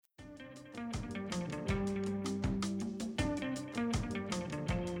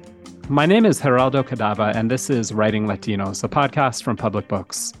My name is Geraldo Cadava, and this is Writing Latinos, a podcast from Public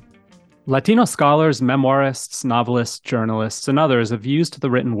Books. Latino scholars, memoirists, novelists, journalists, and others have used the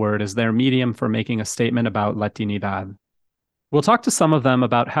written word as their medium for making a statement about Latinidad. We'll talk to some of them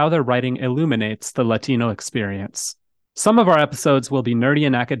about how their writing illuminates the Latino experience. Some of our episodes will be nerdy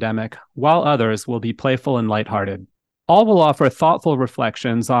and academic, while others will be playful and lighthearted. All will offer thoughtful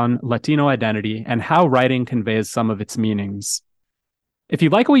reflections on Latino identity and how writing conveys some of its meanings. If you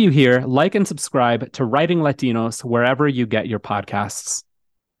like what you hear, like and subscribe to Writing Latinos wherever you get your podcasts.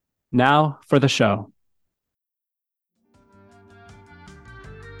 Now for the show.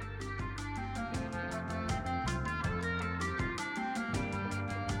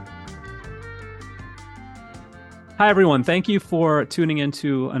 Hi, everyone. Thank you for tuning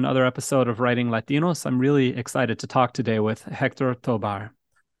into another episode of Writing Latinos. I'm really excited to talk today with Hector Tobar.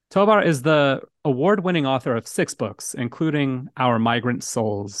 Tobar is the award-winning author of 6 books, including Our Migrant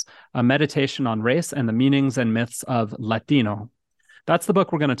Souls, a meditation on race and the meanings and myths of Latino. That's the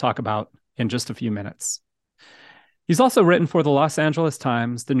book we're going to talk about in just a few minutes. He's also written for the Los Angeles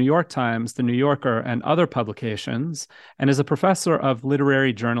Times, the New York Times, the New Yorker, and other publications, and is a professor of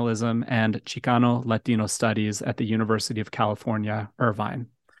literary journalism and Chicano Latino studies at the University of California, Irvine.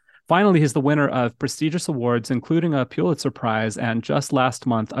 Finally, he's the winner of prestigious awards, including a Pulitzer Prize and just last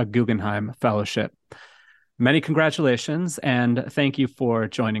month, a Guggenheim Fellowship. Many congratulations, and thank you for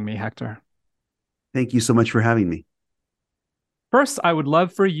joining me, Hector. Thank you so much for having me. First, I would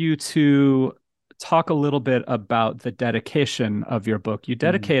love for you to talk a little bit about the dedication of your book. You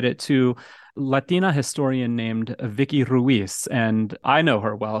dedicate it to Latina historian named Vicky Ruiz. And I know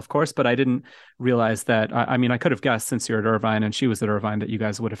her well, of course, but I didn't realize that. I mean, I could have guessed since you're at Irvine and she was at Irvine that you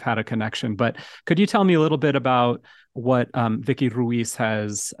guys would have had a connection. But could you tell me a little bit about what Vicky Ruiz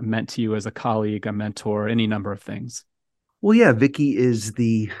has meant to you as a colleague, a mentor, any number of things? Well, yeah, Vicky is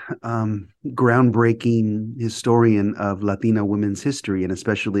the groundbreaking historian of Latina women's history, and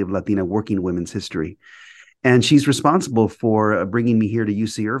especially of Latina working women's history. And she's responsible for bringing me here to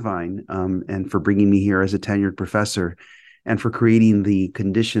UC Irvine and for bringing me here as a tenured professor and for creating the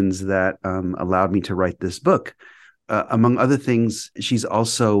conditions that allowed me to write this book. Among other things, she's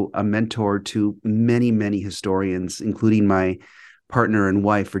also a mentor to many, many historians, including my partner and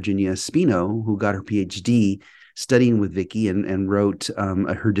wife, Virginia Espino, who got her PhD studying with Vicky and wrote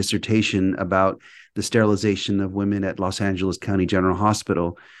her dissertation about the sterilization of women at Los Angeles County General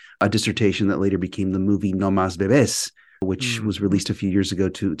Hospital, a dissertation that later became the movie No Más Bebés, which was released a few years ago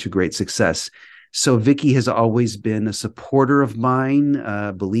to great success. So Vicky has always been a supporter of mine,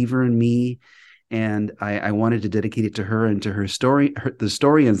 a believer in me, and I wanted to dedicate it to her and to the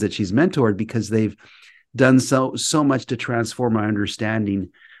historians that she's mentored, because they've done so much to transform my understanding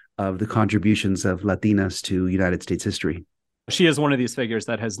of the contributions of Latinas to United States history. She is one of these figures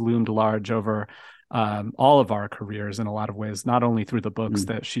that has loomed large over all of our careers in a lot of ways, not only through the books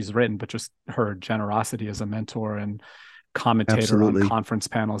that she's written, but just her generosity as a mentor and commentator on conference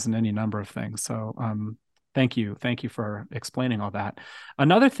panels and any number of things. So thank you. Thank you for explaining all that.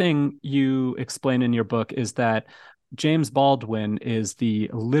 Another thing you explain in your book is that James Baldwin is the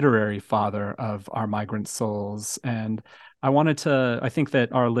literary father of Our Migrant Souls. And I think that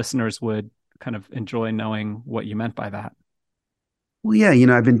our listeners would kind of enjoy knowing what you meant by that. Well, yeah,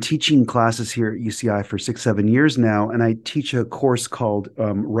 I've been teaching classes here at UCI for 6-7 years now, and I teach a course called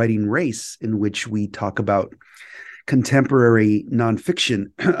Writing Race, in which we talk about contemporary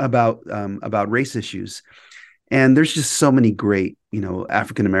nonfiction about race issues. And there's just so many great,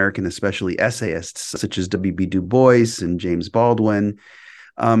 African-American, especially essayists, such as W.B. Du Bois and James Baldwin.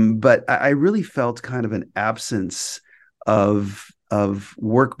 But I really felt kind of an absence of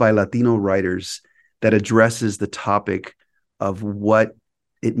work by Latino writers that addresses the topic of what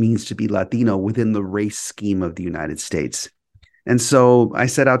it means to be Latino within the race scheme of the United States. And so I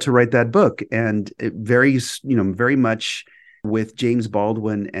set out to write that book, and it varies, very much with James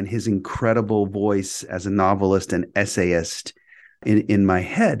Baldwin and his incredible voice as a novelist and essayist in my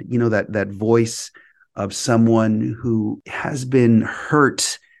head, that voice of someone who has been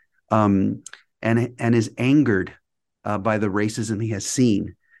hurt and is angered by the racism he has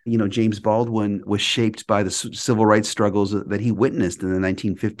seen. James Baldwin was shaped by the civil rights struggles that he witnessed in the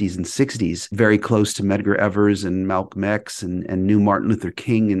 1950s and 60s, very close to Medgar Evers and Malcolm X, and knew Martin Luther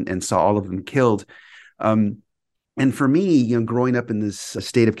King and saw all of them killed. And for me, growing up in this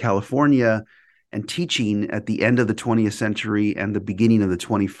state of California and teaching at the end of the 20th century and the beginning of the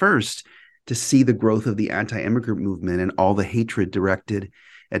 21st, to see the growth of the anti-immigrant movement and all the hatred directed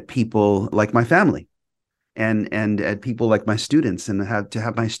at people like my family and at people like my students, and to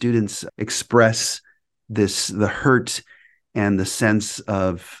have my students express the hurt and the sense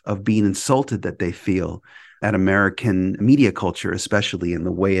of being insulted that they feel at American media culture, especially in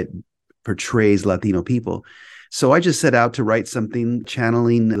the way it portrays Latino people. So I just set out to write something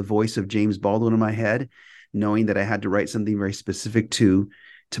channeling the voice of James Baldwin in my head, knowing that I had to write something very specific to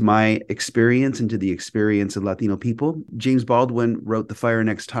my experience and to the experience of Latino people. James Baldwin wrote The Fire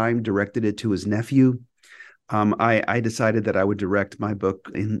Next Time, directed it to his nephew. I decided that I would direct my book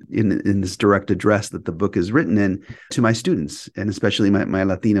in this direct address that the book is written in to my students, and especially my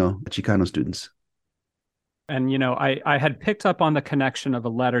Latino Chicano students. And, I had picked up on the connection of a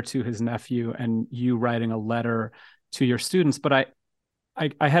letter to his nephew and you writing a letter to your students, but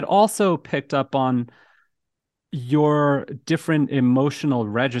I had also picked up on your different emotional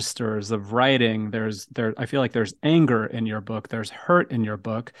registers of writing. I feel like there's anger in your book, there's hurt in your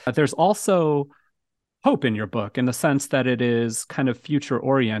book, but there's also hope in your book in the sense that it is kind of future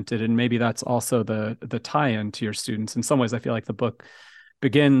oriented, and maybe that's also the tie-in to your students. In some ways, I feel like the book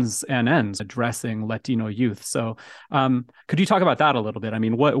begins and ends addressing Latino youth. So could you talk about that a little bit? I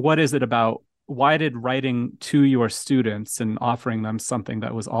mean, what is it about? Why did writing to your students and offering them something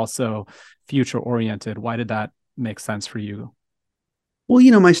that was also future oriented, why did that make sense for you? Well,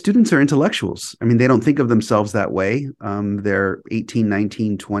 my students are intellectuals. I mean, they don't think of themselves that way. They're 18,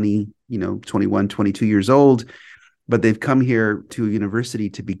 19, 20, 21, 22 years old, but they've come here to a university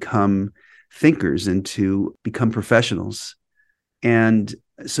to become thinkers and to become professionals. And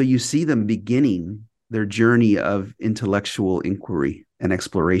so you see them beginning their journey of intellectual inquiry and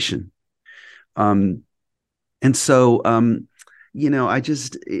exploration. And so, I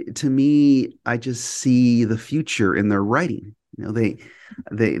just see the future in their writing.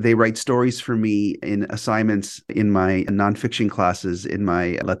 They write stories for me in assignments in my nonfiction classes, in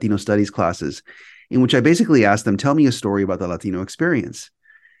my Latino studies classes, in which I basically ask them, tell me a story about the Latino experience.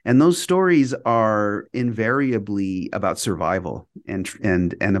 And those stories are invariably about survival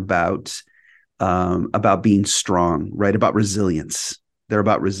and about being strong, right? About resilience. They're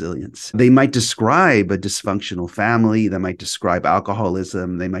about resilience. They might describe a dysfunctional family. They might describe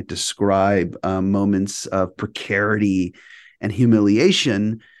alcoholism. They might describe moments of precarity and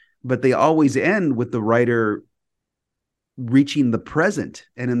humiliation, but they always end with the writer reaching the present.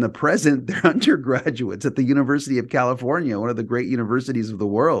 And in the present, they're undergraduates at the University of California, one of the great universities of the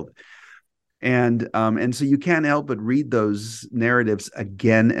world. And so you can't help but read those narratives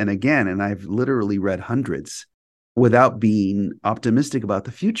again and again. And I've literally read hundreds without being optimistic about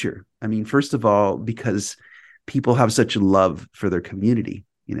the future. I mean, first of all, because people have such love for their community.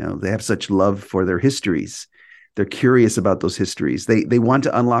 They have such love for their histories. They're curious about those histories. They want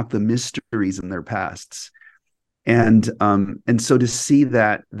to unlock the mysteries in their pasts. And so to see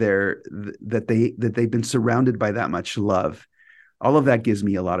that they've been surrounded by that much love, all of that gives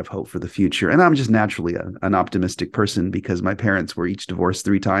me a lot of hope for the future. And I'm just naturally an optimistic person because my parents were each divorced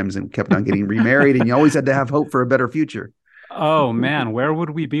 3 times and kept on getting remarried, and you always had to have hope for a better future. Oh man, where would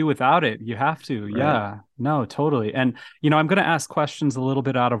we be without it? You have to. Right. Yeah, no, totally. And, I'm going to ask questions a little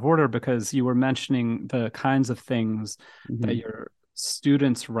bit out of order because you were mentioning the kinds of things that your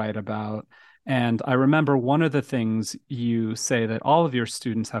students write about. And I remember one of the things you say that all of your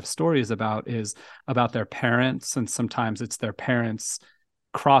students have stories about is about their parents. And sometimes it's their parents'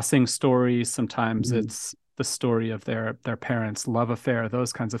 crossing stories. Sometimes it's the story of their parents' love affair,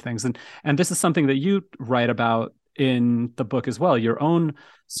 those kinds of things. And this is something that you write about in the book as well, your own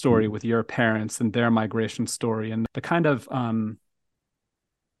story with your parents and their migration story, and the kind of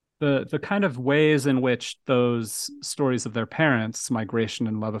the kind of ways in which those stories of their parents' migration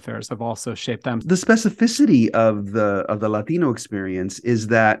and love affairs have also shaped them. The specificity of the Latino experience is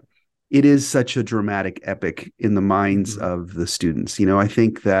that it is such a dramatic epic in the minds of the students. I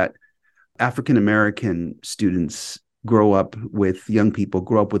think that African American students young people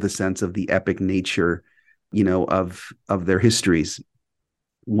grow up with a sense of the epic nature of their histories,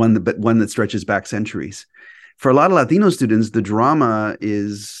 one that stretches back centuries. For a lot of Latino students, the drama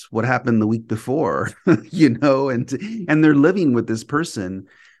is what happened the week before, and they're living with this person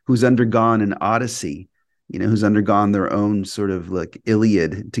who's undergone an odyssey, who's undergone their own sort of like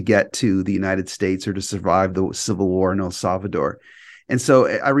Iliad to get to the United States or to survive the Civil War in El Salvador. And so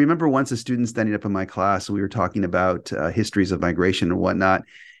I remember once a student standing up in my class, we were talking about histories of migration and whatnot.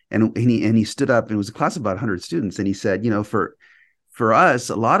 And he stood up, and it was a class of about 100 students. And he said, for us,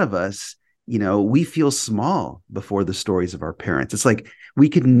 a lot of us, we feel small before the stories of our parents. It's like we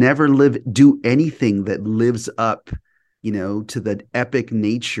could never do anything that lives up, to the epic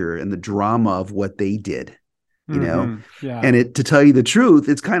nature and the drama of what they did, Yeah. And to tell you the truth,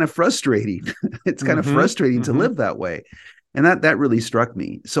 it's kind of frustrating. It's kind of frustrating to live that way. And that really struck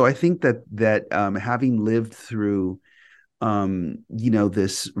me. So I think that having lived through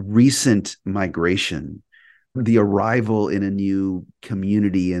this recent migration, the arrival in a new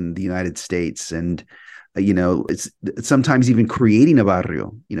community in the United States, and it's sometimes even creating a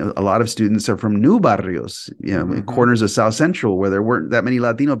barrio. A lot of students are from new barrios, in Mm-hmm. corners of South Central where there weren't that many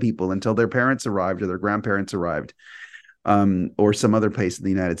Latino people until their parents arrived or their grandparents arrived, or some other place in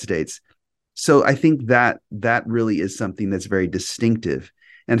the United States. So I think that really is something that's very distinctive.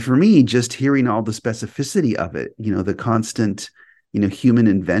 And for me, just hearing all the specificity of it, the constant, human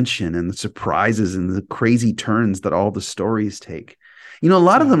invention and the surprises and the crazy turns that all the stories take. A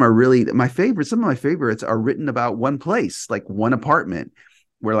lot of Yeah. them are really my favorites. Some of my favorites are written about one place, like one apartment,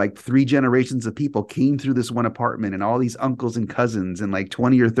 where like three generations of people came through this one apartment, and all these uncles and cousins and like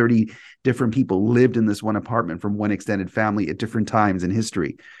 20 or 30 different people lived in this one apartment from one extended family at different times in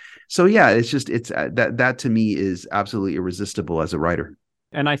history. So yeah, it's that to me is absolutely irresistible as a writer.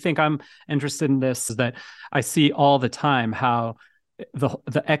 And I think I'm interested in this is that I see all the time how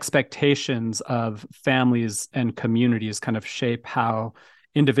the expectations of families and communities kind of shape how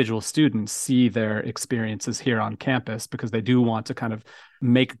individual students see their experiences here on campus, because they do want to kind of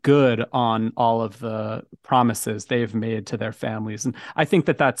make good on all of the promises they've made to their families. And I think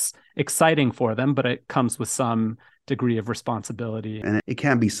that that's exciting for them, but it comes with some degree of responsibility. And it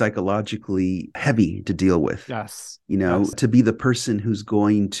can be psychologically heavy to deal with, Yes. Yes. to be the person who's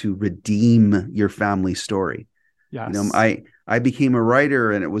going to redeem your family story. Yes. I became a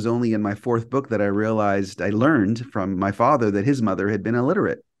writer, and it was only in my fourth book that I learned from my father that his mother had been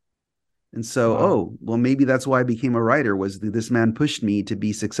illiterate. And so, Wow. oh, well, maybe that's why I became a writer, was this man pushed me to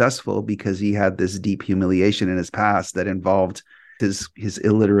be successful because he had this deep humiliation in his past that involved his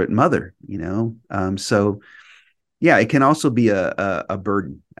illiterate mother. So yeah, it can also be a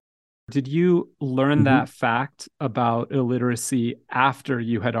burden. Did you learn Mhm. that fact about illiteracy after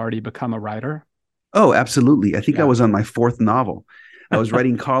you had already become a writer? Oh, absolutely. I think I Yeah. was on my fourth novel. I was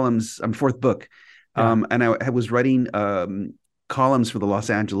writing columns. I'm fourth book, Yeah. and I was writing columns for the Los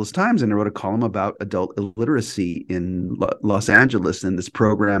Angeles Times, and I wrote a column about adult illiteracy in Los Angeles and this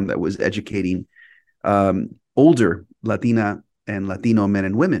program that was educating older Latina and Latino men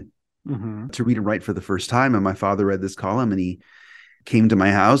and women Hmm. to read and write for the first time. And my father read this column, and he came to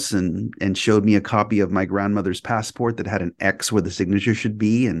my house and showed me a copy of my grandmother's passport that had an X where the signature should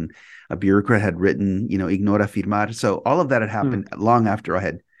be, and a bureaucrat had written, ignora firmar. So all of that had happened long after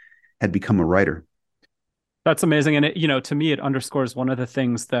I had become a writer. That's amazing. And to me, it underscores one of the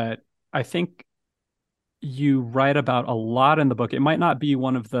things that I think you write about a lot in the book. It might not be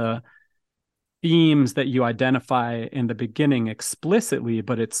one of the themes that you identify in the beginning explicitly,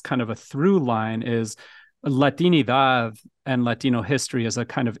 but it's kind of a through line is Latinidad and Latino history is a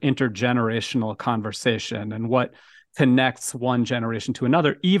kind of intergenerational conversation, and what connects one generation to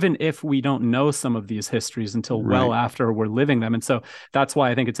another, even if we don't know some of these histories until well Right. after we're living them. And so that's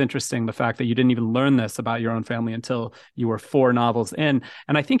why I think it's interesting, the fact that you didn't even learn this about your own family until you were four novels in.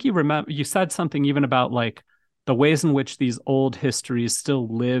 And I think you said something even about like the ways in which these old histories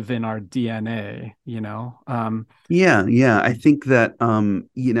still live in our DNA. Yeah. I think that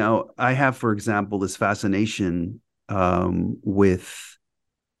I have, for example, this fascination with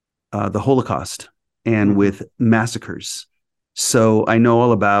the Holocaust and Mm-hmm. with massacres. So I know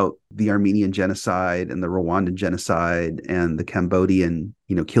all about the Armenian genocide and the Rwandan genocide and the Cambodian,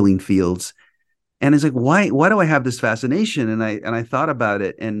 killing fields. And it's like, why do I have this fascination? And I thought about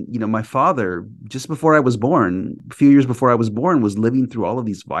it. And, my father, just before I was born, a few years before I was born, was living through all of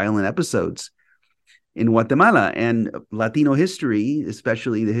these violent episodes in Guatemala. And Latino history,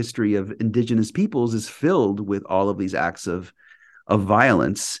 especially the history of indigenous peoples, is filled with all of these acts of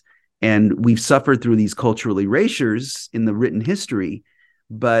violence. And we've suffered through these cultural erasures in the written history,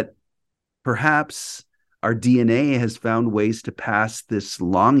 but perhaps our DNA has found ways to pass this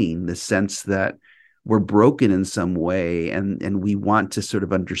longing, this sense that we're broken in some way, and we want to sort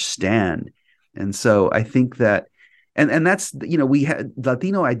of understand. And so I think that and that's, we had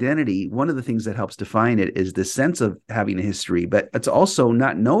Latino identity. One of the things that helps define it is this sense of having a history, but it's also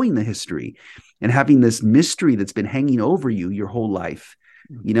not knowing the history and having this mystery that's been hanging over you your whole life.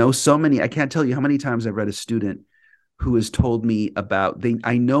 So many, I can't tell you how many times I've read a student who has told me about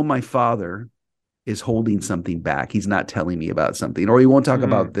I know my father is holding something back. He's not telling me about something, or he won't talk Mm.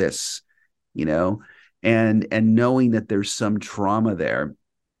 about this, you know, and knowing that there's some trauma there,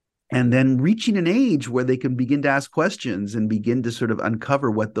 and then reaching an age where they can begin to ask questions and begin to sort of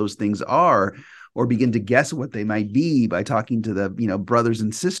uncover what those things are, or begin to guess what they might be by talking to the, brothers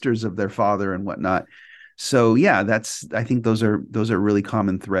and sisters of their father and whatnot. So yeah, I think those are really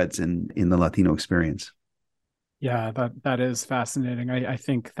common threads in the Latino experience. Yeah, that is fascinating. I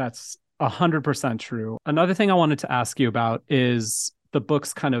think that's 100% true. Another thing I wanted to ask you about is the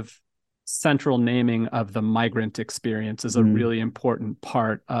book's kind of central naming of the migrant experience is a Mm. really important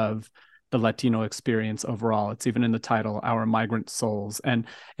part of the Latino experience overall. It's even in the title, Our Migrant Souls. And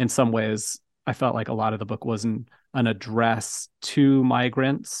in some ways, I felt like a lot of the book was an address to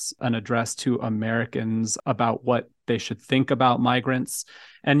migrants, an address to Americans about what they should think about migrants,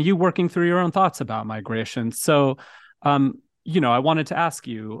 and you working through your own thoughts about migration. So, I wanted to ask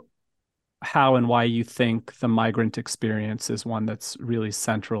you how and why you think the migrant experience is one that's really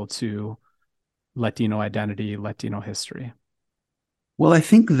central to Latino identity, Latino history. Well, I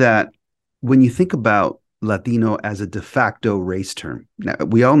think that when you think about Latino as a de facto race term, now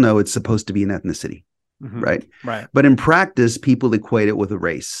we all know it's supposed to be an ethnicity, Mm-hmm. right? Right. But in practice, people equate it with a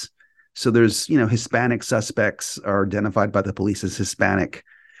race. So there's, Hispanic suspects are identified by the police as Hispanic.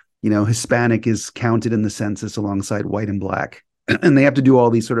 Hispanic is counted in the census alongside white and black. And they have to do all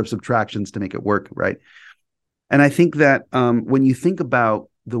these sort of subtractions to make it work, right? And I think that when you think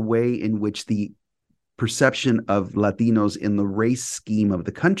about the way in which the perception of Latinos in the race scheme of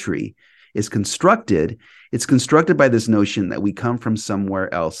the country is constructed, it's constructed by this notion that we come from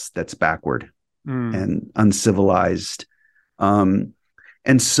somewhere else that's backward and uncivilized. And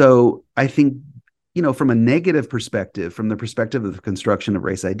so I think, from a negative perspective, from the perspective of the construction of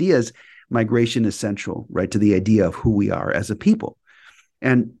race ideas, migration is central, right, to the idea of who we are as a people.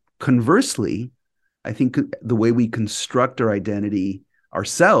 And conversely, I think the way we construct our identity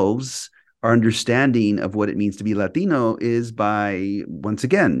ourselves, our understanding of what it means to be Latino is by, once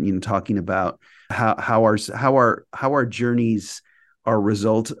again, talking about how our journeys are a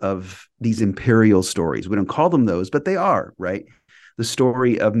result of these imperial stories. We don't call them those, but they are, right? The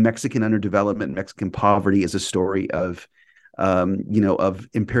story of Mexican underdevelopment, Mexican poverty is a story of, of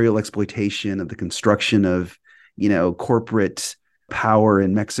imperial exploitation, of the construction of, corporate power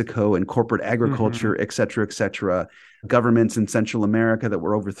in Mexico and corporate agriculture, Mm-hmm. et cetera, governments in Central America that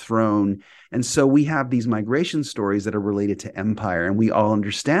were overthrown. And so we have these migration stories that are related to empire, and we all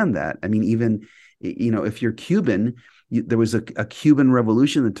understand that. I mean, even, if you're Cuban, there was a Cuban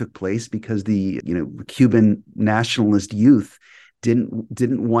revolution that took place because the, Cuban nationalist youth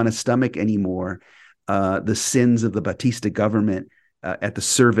didn't want to stomach anymore the sins of the Batista government at the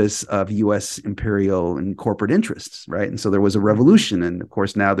service of U.S. imperial and corporate interests, right? And so there was a revolution, and of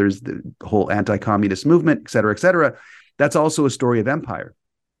course now there's the whole anti-communist movement, et cetera, et cetera. That's also a story of empire.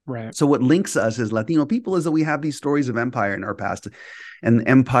 Right. So what links us as Latino people is that we have these stories of empire in our past, and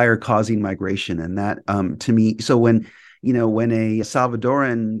empire causing migration, and that to me, so when a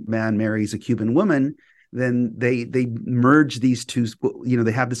Salvadoran man marries a Cuban woman, then they merge these two.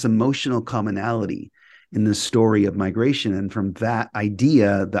 They have this emotional commonality in the story of migration, and from that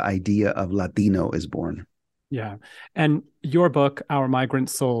idea, the idea of Latino is born. Yeah. And your book, Our Migrant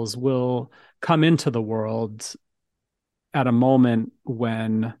Souls, will come into the world at a moment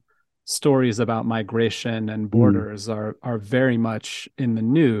when stories about migration and borders are very much in the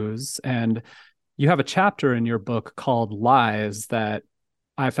news. And you have a chapter in your book called Lies that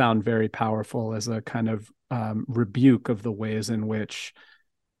I found very powerful as a kind of rebuke of the ways in which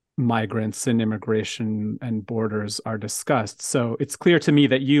migrants and immigration and borders are discussed. So it's clear to me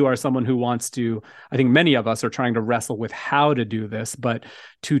that you are someone who wants to, I think many of us are trying to wrestle with how to do this, but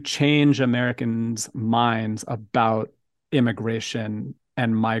to change Americans' minds about immigration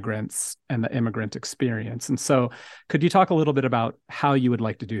and migrants and the immigrant experience. And so could you talk a little bit about how you would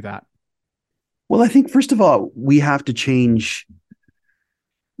like to do that? Well, I think first of all, we have to change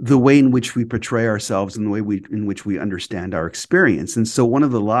the way in which we portray ourselves and the way in which we understand our experience. And so one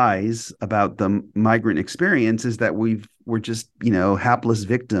of the lies about the migrant experience is that we're just, hapless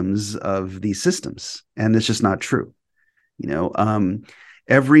victims of these systems. And it's just not true.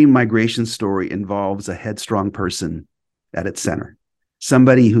 Every migration story involves a headstrong person at its center.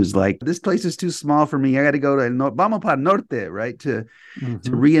 Somebody who's like, this place is too small for me. I got to go to Vamos para Norte, right? To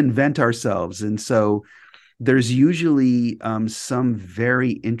reinvent ourselves. And so there's usually some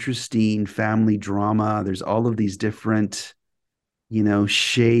very interesting family drama. There's all of these different,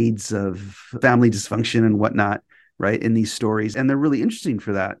 shades of family dysfunction and whatnot, right, in these stories. And they're really interesting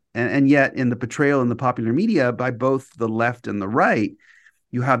for that. And yet in the portrayal in the popular media by both the left and the right,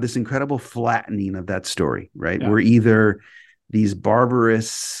 you have this incredible flattening of that story, right? Yeah. We're either these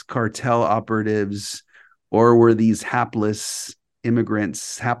barbarous cartel operatives or we're these hapless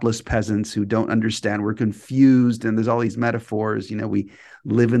immigrants, hapless peasants who don't understand. We're confused, and there's all these metaphors. We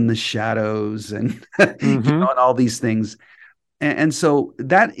live in the shadows, and and all these things. And so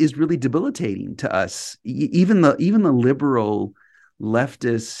that is really debilitating to us. Even the liberal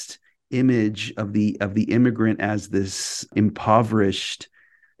leftist image of the immigrant as this impoverished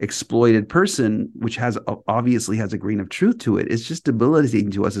exploited person, which has obviously has a grain of truth to it, is just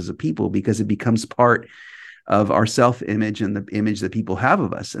debilitating to us as a people because it becomes part of our self-image and the image that people have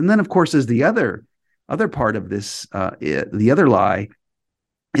of us. And then, of course, is the other part of this, the other lie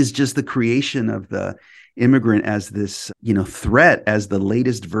is just the creation of the immigrant as this, threat, as the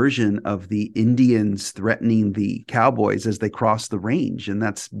latest version of the Indians threatening the cowboys as they cross the range. And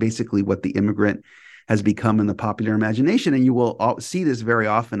that's basically what the immigrant has become in the popular imagination. And you will see this very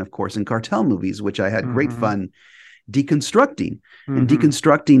often, of course, in cartel movies, which I had great fun deconstructing and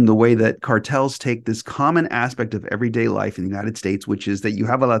deconstructing the way that cartels take this common aspect of everyday life in the United States, which is that you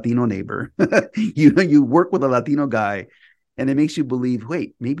have a Latino neighbor, you work with a Latino guy, and it makes you believe,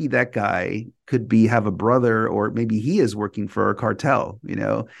 wait, maybe that guy could have a brother, or maybe he is working for a cartel,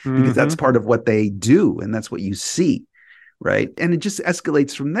 because that's part of what they do. And that's what you see. Right. And it just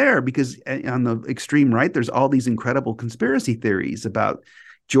escalates from there, because on the extreme right, there's all these incredible conspiracy theories about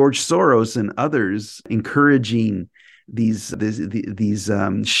George Soros and others encouraging these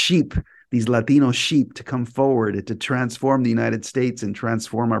sheep, these Latino sheep, to come forward to transform the United States and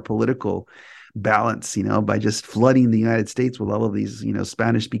transform our political balance, by just flooding the United States with all of these,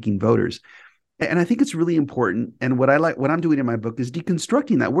 Spanish-speaking voters. And I think it's really important. And what I'm doing in my book is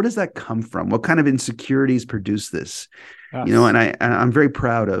deconstructing that. Where does that come from? What kind of insecurities produce this? Yes. And I'm very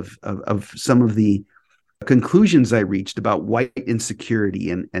proud of some of the conclusions I reached about white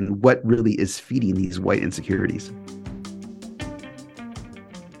insecurity and what really is feeding these white insecurities.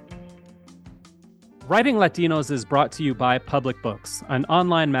 Writing Latinos is brought to you by Public Books, an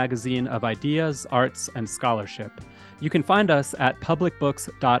online magazine of ideas, arts, and scholarship. You can find us at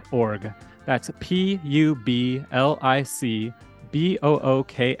publicbooks.org. That's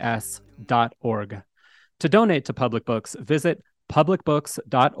PUBLICBOOKS.org. To donate to Public Books, visit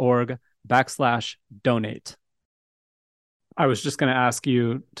publicbooks.org/donate. I was just going to ask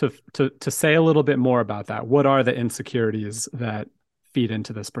you to say a little bit more about that. What are the insecurities that feed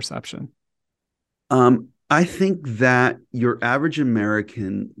into this perception? I think that your average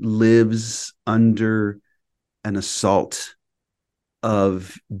American lives under an assault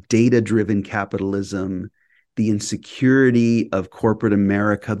of data-driven capitalism, the insecurity of corporate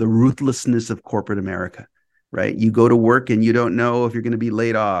America, the ruthlessness of corporate America, right? You go to work and you don't know if you're going to be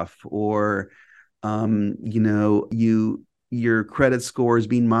laid off, or, your credit score is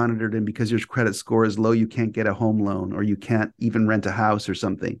being monitored, and because your credit score is low, you can't get a home loan, or you can't even rent a house or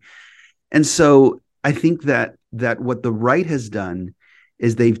something. And so I think that what the right has done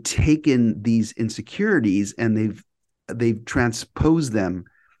is they've taken these insecurities and they've transposed them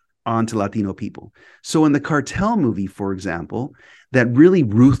onto Latino people. So in the cartel movie, for example, that really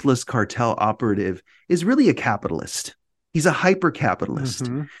ruthless cartel operative is really a capitalist. He's a hyper-capitalist.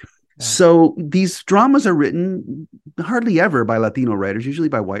 Yeah. So these dramas are written hardly ever by Latino writers, usually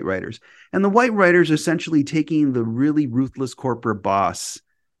by white writers. And the white writers are essentially taking the really ruthless corporate boss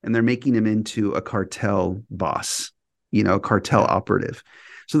and they're making him into a cartel boss, a cartel operative.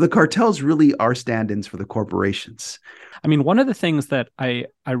 So the cartels really are stand-ins for the corporations. I mean, one of the things that I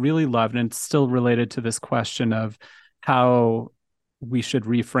really loved, and it's still related to this question of how we should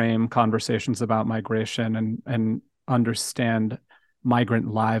reframe conversations about migration and understand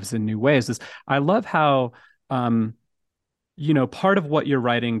migrant lives in new ways, is I love how, part of what your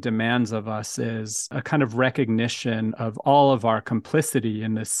writing demands of us is a kind of recognition of all of our complicity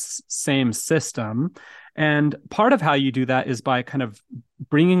in this same system. And part of how you do that is by kind of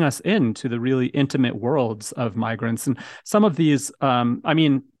bringing us into the really intimate worlds of migrants. And some of these,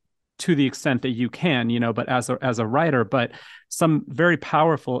 to the extent that you can, but as a writer, but some very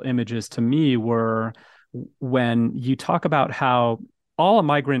powerful images to me were when you talk about how all a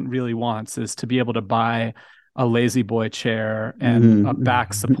migrant really wants is to be able to buy a lazy boy chair and a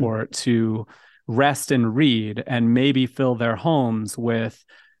back support to rest and read, and maybe fill their homes with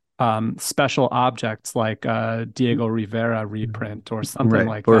special objects like Diego Rivera reprint or something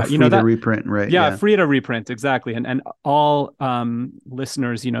like or that. Frida that reprint, right? Yeah, Frida reprint, exactly. And all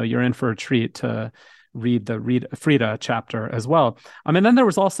listeners, you're in for a treat to read the Frida chapter as well. And then there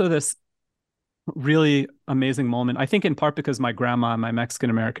was also this really amazing moment, I think in part because my grandma, my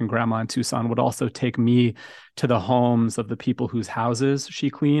Mexican-American grandma in Tucson, would also take me to the homes of the people whose houses she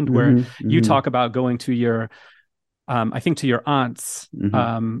cleaned, where you talk about going to your, I think to your aunt's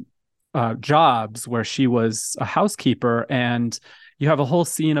jobs where she was a housekeeper, and you have a whole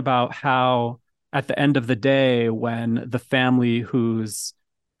scene about how at the end of the day, when the family whose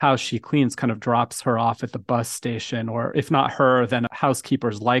house she cleans kind of drops her off at the bus station, or if not her, then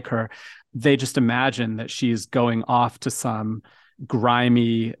housekeepers like her, they just imagine that she's going off to some,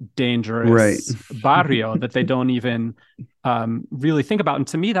 grimy, Right. dangerous barrio that they don't even really think about. And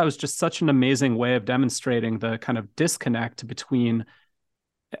to me, that was just such an amazing way of demonstrating the kind of disconnect between,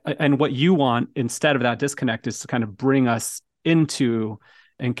 and what you want instead of that disconnect is to kind of bring us into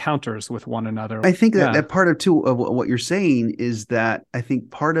encounters with one another. I think that Yeah. that part of too of what you're saying is that I think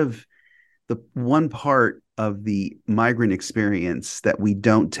part of the one part of the migrant experience that we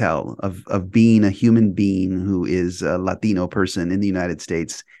don't tell of being a human being who is a Latino person in the United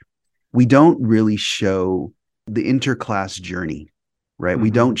States, we don't really show the interclass journey, right? We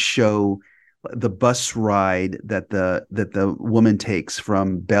Mm-hmm. don't show the bus ride that the woman takes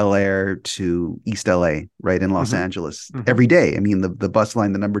from Bel Air to East LA, right, in Los Mm-hmm. Angeles Mm-hmm. every day. I mean, the bus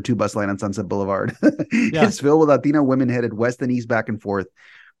line, the number 2 bus line on Sunset Boulevard, Yeah. is filled with Latino women headed west and east back and forth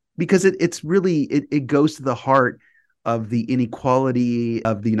because it's really it goes to the heart of the inequality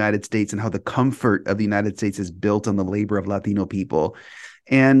of the United States and how the comfort of the United States is built on the labor of Latino people.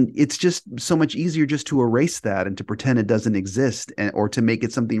 And it's just so much easier just to erase that and to pretend it doesn't exist, or to make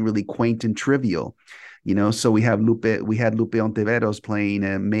it something really quaint and trivial. So we had Lupe Ontiveros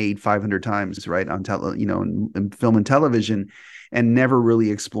playing Maid 500 times, right, on in film and television, and never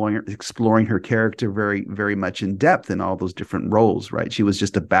really exploring her character very, very much in depth in all those different roles, right? She was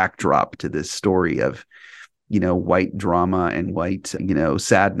just a backdrop to this story of white drama and white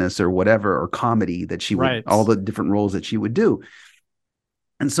sadness or whatever, or comedy, that she would, Right. all the different roles that she would do.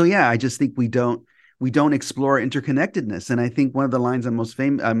 And so, yeah, I just think we don't explore interconnectedness. And I think one of the lines I'm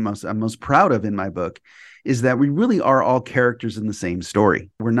most proud of in my book is that we really are all characters in the same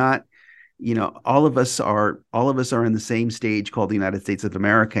story. We're not, all of us are in the same stage called the United States of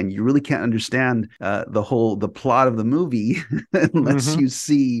America, and you really can't understand the plot of the movie unless Mm-hmm. you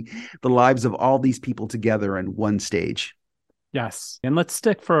see the lives of all these people together in one stage. Yes. And let's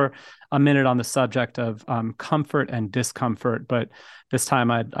stick for a minute on the subject of comfort and discomfort. But this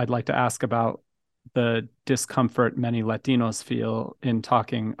time I'd like to ask about the discomfort many Latinos feel in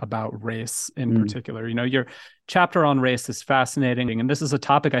talking about race in Mm. particular. Your chapter on race is fascinating. And this is a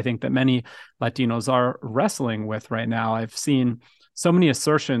topic I think that many Latinos are wrestling with right now. I've seen so many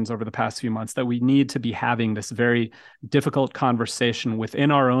assertions over the past few months that we need to be having this very difficult conversation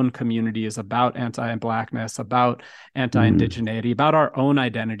within our own communities about anti-Blackness, about Mm. anti-indigeneity, about our own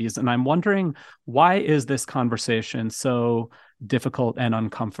identities. And I'm wondering, why is this conversation so difficult and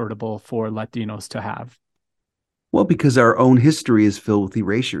uncomfortable for Latinos to have? Well, because our own history is filled with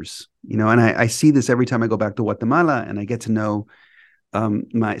erasures, and I see this every time I go back to Guatemala and I get to know some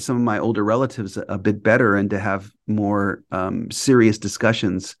of my older relatives a bit better, and to have more serious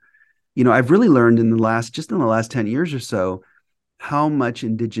discussions. I've really learned in the last 10 years or so, how much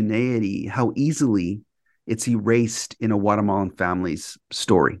indigeneity, how easily it's erased in a Guatemalan family's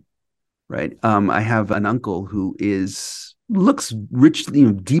story, right? I have an uncle who looks rich,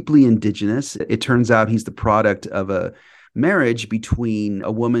 deeply indigenous. It turns out he's the product of a marriage between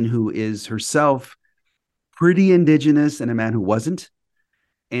a woman who is herself pretty indigenous and a man who wasn't.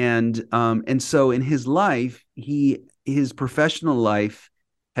 And so in his life, his professional life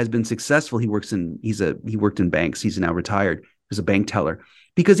has been successful. He worked in banks. He's now retired. He's a bank teller,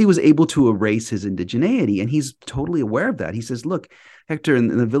 because he was able to erase his indigeneity, and he's totally aware of that. He says, "Look, Hector, in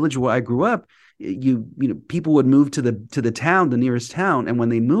the village where I grew up, people would move to the town, the nearest town, and when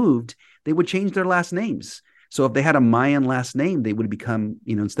they moved, they would change their last names. So if they had a Mayan last name, they would become,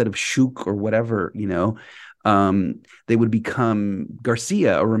 instead of Shuk or whatever, they would become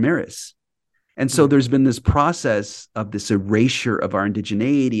Garcia or Ramirez." And so Mm. there's been this process of this erasure of our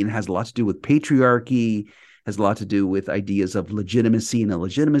indigeneity, and it has a lot to do with patriarchy, has a lot to do with ideas of legitimacy and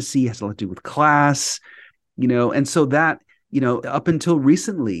illegitimacy, has a lot to do with class, and so that, up until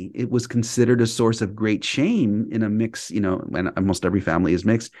recently, it was considered a source of great shame in a mix, and almost every family is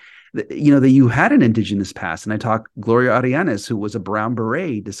mixed, that you had an indigenous past. And I talked Gloria Arianes, who was a brown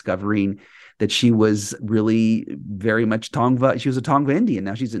beret, discovering that she was really very much Tongva. She was a Tongva Indian.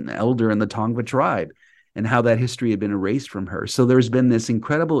 Now she's an elder in the Tongva tribe, and how that history had been erased from her. So there's been this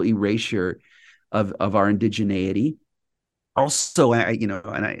incredible erasure of our indigeneity. Also,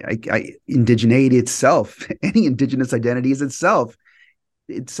 indigeneity itself, any indigenous identity is itself's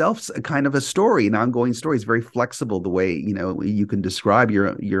a kind of a story, an ongoing story. It's very flexible the way you can describe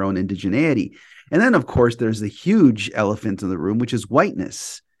your own indigeneity. And then, of course, there's the huge elephant in the room, which is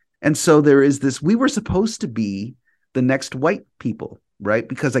whiteness. And so there is this. We were supposed to be the next white people, right?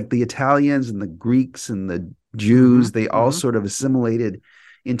 Because like the Italians and the Greeks and the Mm-hmm. Jews, they all Mm-hmm. sort of assimilated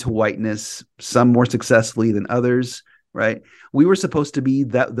into whiteness, some more successfully than others, right? We were supposed to be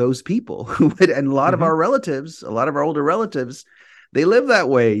those people who would, and a lot of Mm-hmm. our relatives, a lot of our older relatives, they live that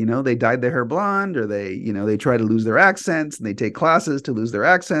way. They dyed their hair blonde, or they try to lose their accents, and they take classes to lose their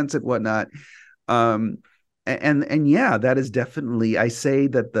accents and whatnot. Um, and yeah, that is definitely, I say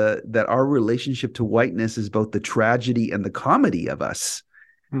that our relationship to whiteness is both the tragedy and the comedy of us,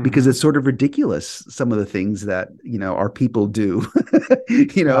 because Hmm. it's sort of ridiculous, some of the things that our people do,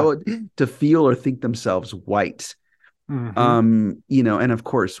 Yeah. to feel or think themselves white. Hmm. And of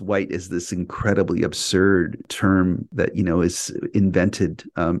course, white is this incredibly absurd term that is invented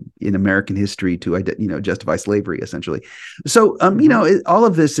in American history to justify slavery, essentially. So Hmm. all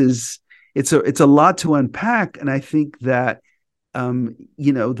of this is, it's a lot to unpack, and I think that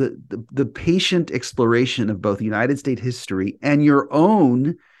the patient exploration of both United States history and your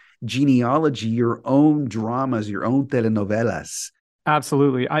own genealogy, your own dramas, your own telenovelas.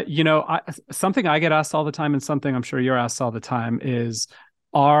 Absolutely. Something I get asked all the time, and something I'm sure you're asked all the time, is,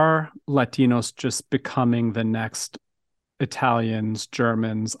 are Latinos just becoming the next Italians,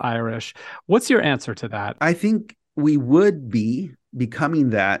 Germans, Irish? What's your answer to that? I think we would be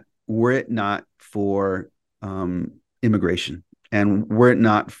becoming that were it not for immigration, and were it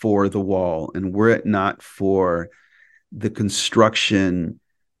not for the wall, and were it not for the construction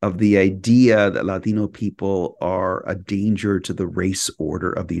of the idea that Latino people are a danger to the race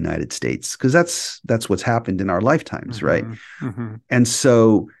order of the United States, because that's what's happened in our lifetimes, right? Hmm. Hmm. And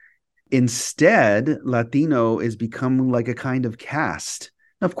so instead, Latino is becoming like a kind of caste.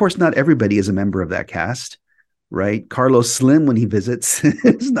 Now, of course, not everybody is a member of that caste, right? Carlos Slim, when he visits,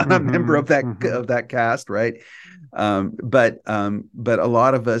 is not a member Hmm. of that Hmm. caste, right? But a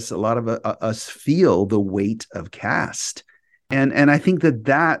lot of us feel the weight of caste, and I think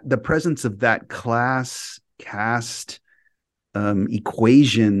that the presence of that class caste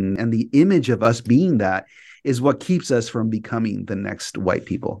equation, and the image of us being that, is what keeps us from becoming the next white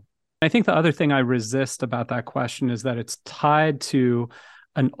people. I think the other thing I resist about that question is that it's tied to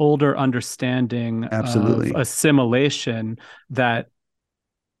an older understanding of Absolutely. assimilation that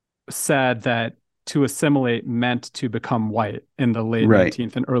said that to assimilate meant to become white in the late Right.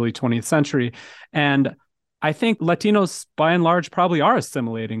 19th and early 20th century. And I think Latinos, by and large, probably are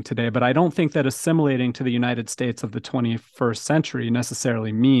assimilating today, but I don't think that assimilating to the United States of the 21st century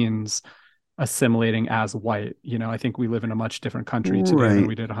necessarily means assimilating as white. I think we live in a much different country today than Right.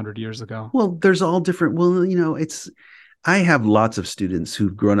 we did 100 years ago. Well, there's all different. Well, I have lots of students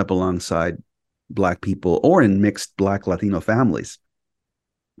who've grown up alongside Black people or in mixed Black Latino families.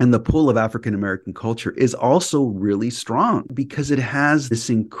 And the pull of African American culture is also really strong because it has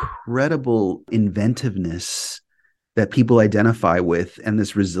this incredible inventiveness that people identify with, and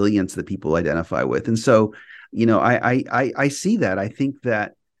this resilience that people identify with. And so, I see that. I think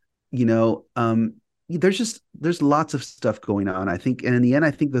that, you know, um, there's lots of stuff going on. I think, and in the end,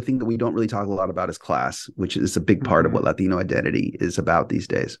 I think the thing that we don't really talk a lot about is class, which is a big part of what Mm-hmm. Latino identity is about these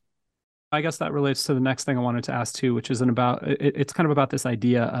days. I guess that relates to the next thing I wanted to ask too, which isn't about it's kind of about this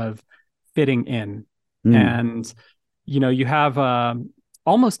idea of fitting in. Mm, And you have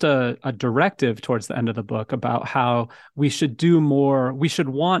almost a directive towards the end of the book about how we should do more, we should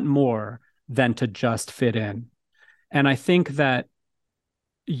want more than to just fit in. And I think that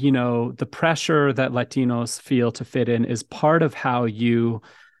the pressure that Latinos feel to fit in is part of how you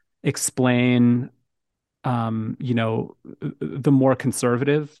explain the more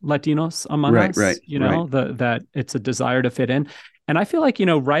conservative Latinos among right, right, us, right. that it's a desire to fit in. And I feel like,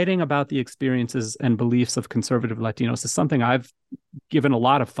 writing about the experiences and beliefs of conservative Latinos is something I've given a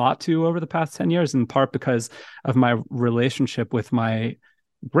lot of thought to over the past 10 years, in part because of my relationship with my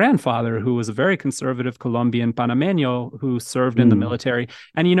grandfather, who was a very conservative Colombian Panameño who served in the Mm, military.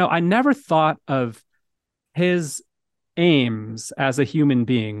 And, I never thought of his aims as a human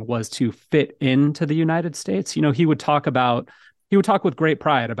being was to fit into the United States. He would talk with great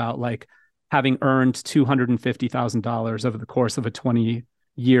pride about like having earned $250,000 over the course of a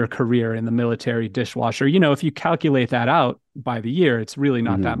 20-year career in the military dishwasher. If you calculate that out by the year, it's really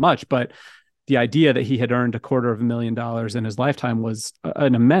not that mm, much. But the idea that he had earned $250,000 in his lifetime was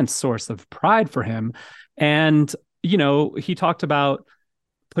an immense source of pride for him. And, he talked about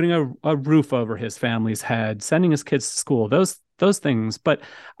putting a roof over his family's head, sending his kids to school, those things. But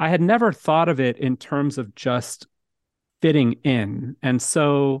I had never thought of it in terms of just fitting in. And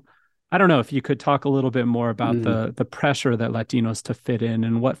so I don't know if you could talk a little bit more about mm. the pressure that Latinos to fit in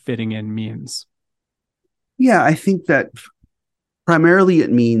and what fitting in means. Yeah, I think that primarily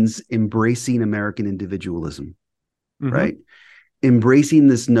it means embracing American individualism, Mm-hmm. right? Embracing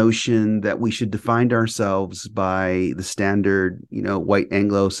this notion that we should define ourselves by the standard, white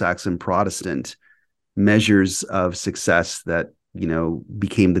Anglo-Saxon Protestant measures of success that,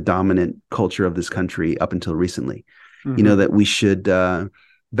 became the dominant culture of this country up until recently. Mm-hmm. that we should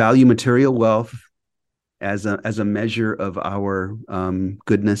value material wealth as a measure of our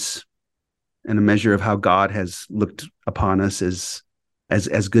goodness and a measure of how God has looked upon us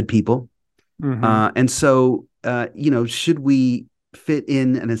as good people. Mm-hmm. And so, should we fit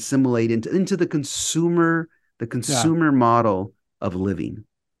in and assimilate into the Yeah. consumer model of living,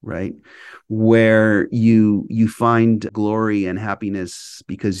 right? Where you find glory and happiness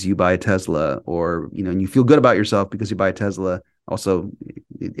because you buy a Tesla, or and you feel good about yourself because you buy a Tesla. Also,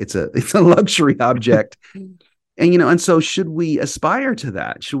 it's a luxury object. And so should we aspire to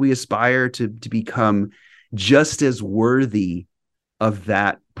that? Should we aspire to become just as worthy of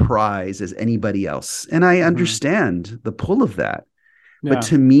that prize as anybody else? And I Mm-hmm. understand the pull of that. But Yeah.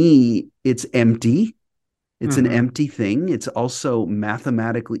 to me, it's empty. It's an Mm-hmm. empty thing. It's also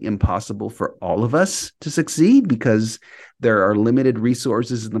mathematically impossible for all of us to succeed because there are limited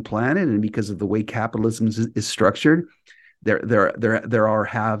resources in the planet, and because of the way capitalism is structured, there are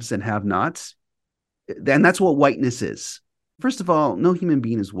haves and have-nots. And that's what whiteness is. First of all, no human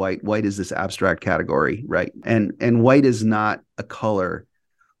being is white. White is this abstract category, right? And white is not a color.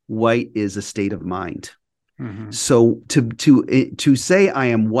 White is a state of mind. Mm-hmm. So to say I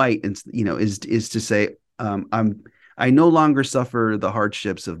am white, and is to say I no longer suffer the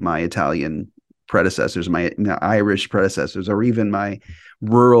hardships of my Italian predecessors, my Irish predecessors, or even my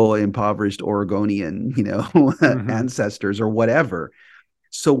rural, impoverished Oregonian, Mm-hmm. ancestors, or whatever.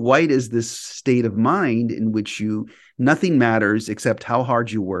 So white is this state of mind in which nothing matters except how hard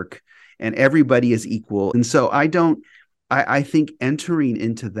you work, and everybody is equal. And so I think entering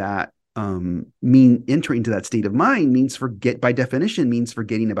into that state of mind means by definition means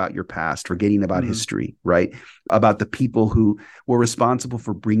forgetting about your past, forgetting about Mm-hmm. history, right? About the people who were responsible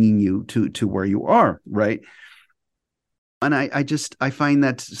for bringing you to where you are, right? And I find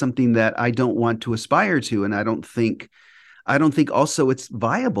that something that I don't want to aspire to, and I don't think also it's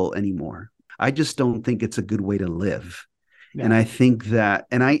viable anymore. I just don't think it's a good way to live. And Yeah. I think that,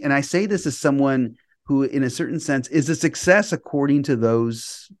 and I say this as someone who, in a certain sense, is a success according to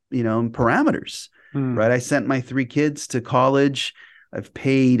those, parameters, Mm. right? I sent my three kids to college. I've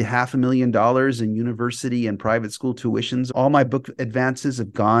paid $500,000 in university and private school tuitions. All my book advances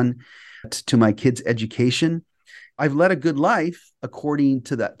have gone to my kids' education. I've led a good life according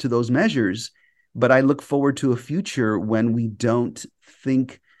to those measures, but I look forward to a future when we don't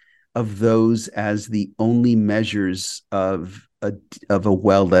think of those as the only measures of a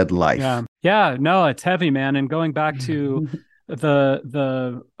well-led life. Yeah. Yeah. No, it's heavy, man. And going back to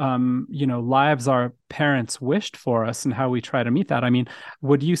the lives our parents wished for us and how we try to meet that. I mean,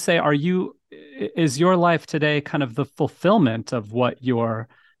 would you say, is your life today kind of the fulfillment of what your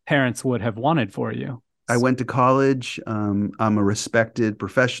parents would have wanted for you? I went to college. I'm a respected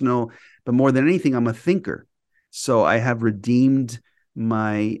professional, but more than anything, I'm a thinker. So I have redeemed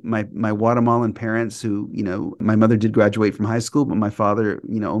my Guatemalan parents, who, my mother did graduate from high school, but my father,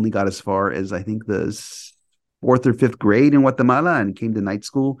 only got as far as, I think, the fourth or fifth grade in Guatemala, and came to night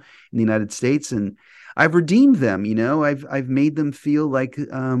school in the United States. And I've redeemed them. I've made them feel like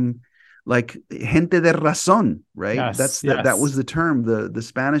gente de razón, right? Yes. That was Yes. the term the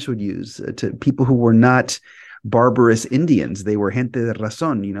Spanish would use to people who were not barbarous Indians. They were gente de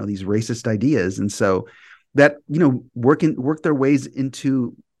razón, these racist ideas. And so that, work their ways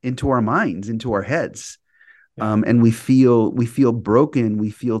into our minds, into our heads. Yeah. And we feel broken, we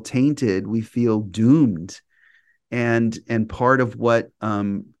feel tainted, we feel doomed. And part of what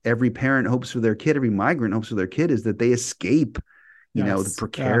every parent hopes for their kid, every migrant hopes for their kid, is that they escape, the Yes. Yeah.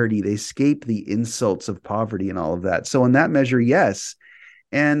 precarity, they escape the insults of poverty and all of that. So in that measure, yes.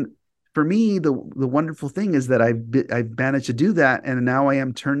 And for me, the wonderful thing is that I've managed to do that, and now I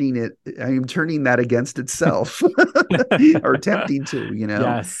am turning that against itself, or attempting to,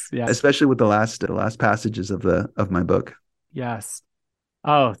 Yes. Yeah. especially with the last passages of my book. Yes.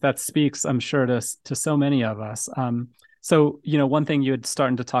 Oh, that speaks, I'm sure, to so many of us. So one thing you had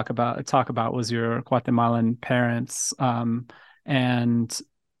started to talk about was your Guatemalan parents, and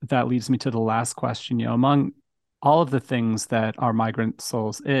that leads me to the last question. Among all of the things that Our Migrant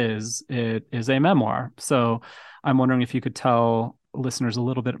Souls it is a memoir. So I'm wondering if you could tell listeners a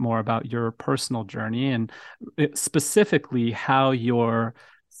little bit more about your personal journey, and specifically how your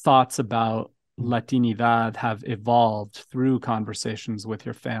thoughts about Latinidad have evolved through conversations with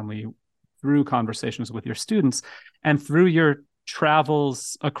your family, through conversations with your students, and through your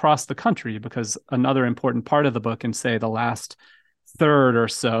travels across the country. Because another important part of the book, and say the last third or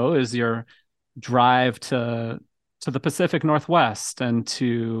so, is your drive to the Pacific Northwest, and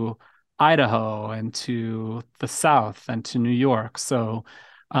to Idaho, and to the South, and to New York. So,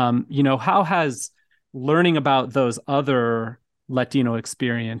 how has learning about those other Latino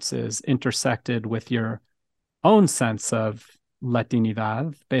experiences intersected with your own sense of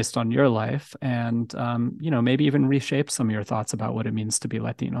Latinidad based on your life, and maybe even reshape some of your thoughts about what it means to be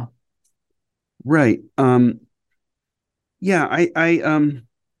Latino. Right. Yeah,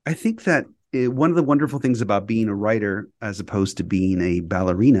 I think that one of the wonderful things about being a writer as opposed to being a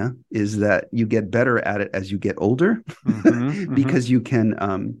ballerina is that you get better at it as you get older because you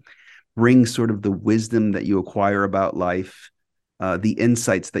can bring sort of the wisdom that you acquire about life, the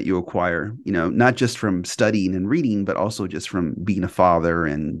insights that you acquire, not just from studying and reading, but also just from being a father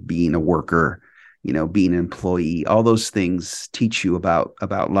and being a worker, being an employee. All those things teach you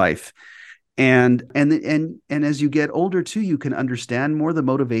about life. And as you get older too, you can understand more the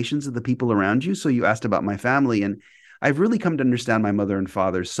motivations of the people around you. So you asked about my family, and I've really come to understand my mother and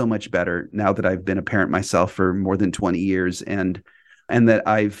father so much better now that I've been a parent myself for more than 20 years, and that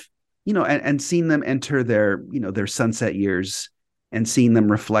I've and seen them enter their sunset years and seeing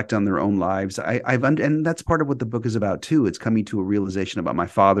them reflect on their own lives. And that's part of what the book is about too. It's coming to a realization about my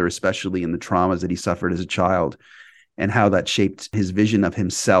father, especially in the traumas that he suffered as a child, and how that shaped his vision of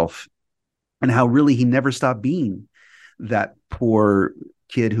himself, and how really he never stopped being that poor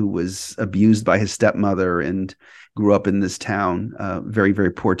kid who was abused by his stepmother and grew up in this town, very,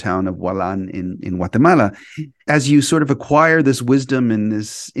 very poor town of Hualan in Guatemala. As you sort of acquire this wisdom and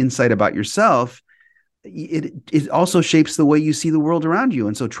this insight about yourself, it also shapes the way you see the world around you.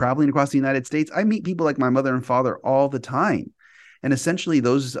 And so traveling across the United States, I meet people like my mother and father all the time. And essentially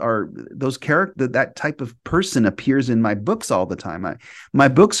those character, that type of person appears in my books all the time. My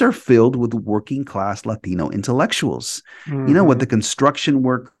books are filled with working class Latino intellectuals, with the construction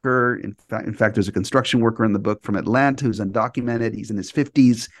worker. In fact, there's a construction worker in the book from Atlanta who's undocumented. He's in his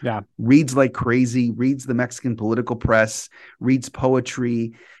 50s, reads like crazy, reads the Mexican political press, reads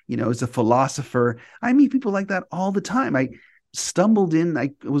poetry, is a philosopher. I meet people like that all the time. I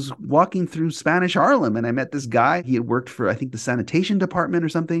was walking through Spanish Harlem and I met this guy. He had worked for, I think, the sanitation department or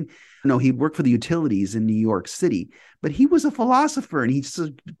something. No, he worked for the utilities in New York City, but he was a philosopher, and he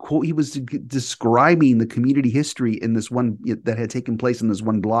was describing the community history in this one that had taken place in this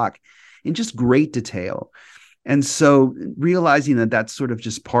one block in just great detail. And so realizing that that's sort of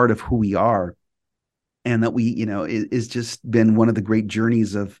just part of who we are, and that we, is just been one of the great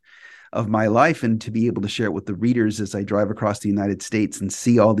journeys of my life, and to be able to share it with the readers as I drive across the United States and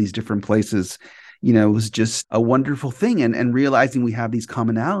see all these different places, was just a wonderful thing. And realizing we have these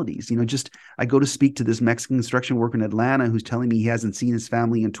commonalities, I go to speak to this Mexican construction worker in Atlanta who's telling me he hasn't seen his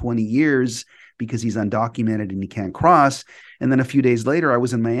family in 20 years because he's undocumented and he can't cross. And then a few days later, I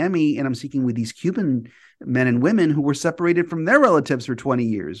was in Miami and I'm speaking with these Cuban men and women who were separated from their relatives for 20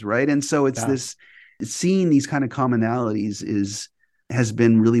 years. Right. And so it's this, seeing these kind of commonalities has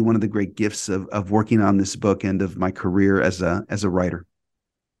been really one of the great gifts of working on this book and of my career as a writer.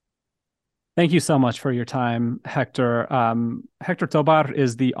 Thank you so much for your time, Hector. Hector Tobar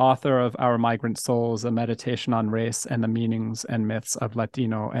is the author of Our Migrant Souls, a meditation on race and the meanings and myths of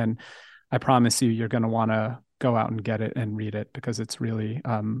Latino. And I promise you're going to want to go out and get it and read it, because it's really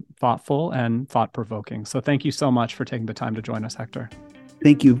thoughtful and thought-provoking. So thank you so much for taking the time to join us, Hector.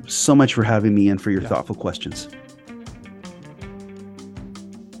 Thank you so much for having me and for your thoughtful questions.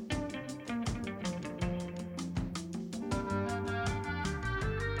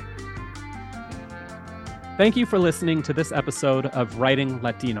 Thank you for listening to this episode of Writing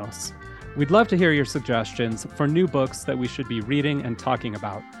Latinos. We'd love to hear your suggestions for new books that we should be reading and talking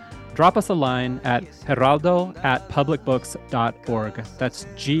about. Drop us a line at geraldo@publicbooks.org. That's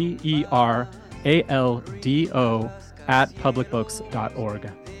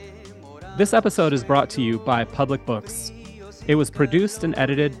GERALDO@publicbooks.org. This episode is brought to you by Public Books. It was produced and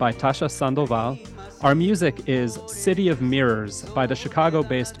edited by Tasha Sandoval. Our music is City of Mirrors by the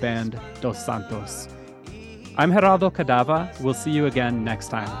Chicago-based band Dos Santos. I'm Geraldo Cadava. We'll see you again next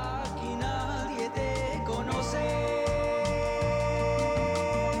time.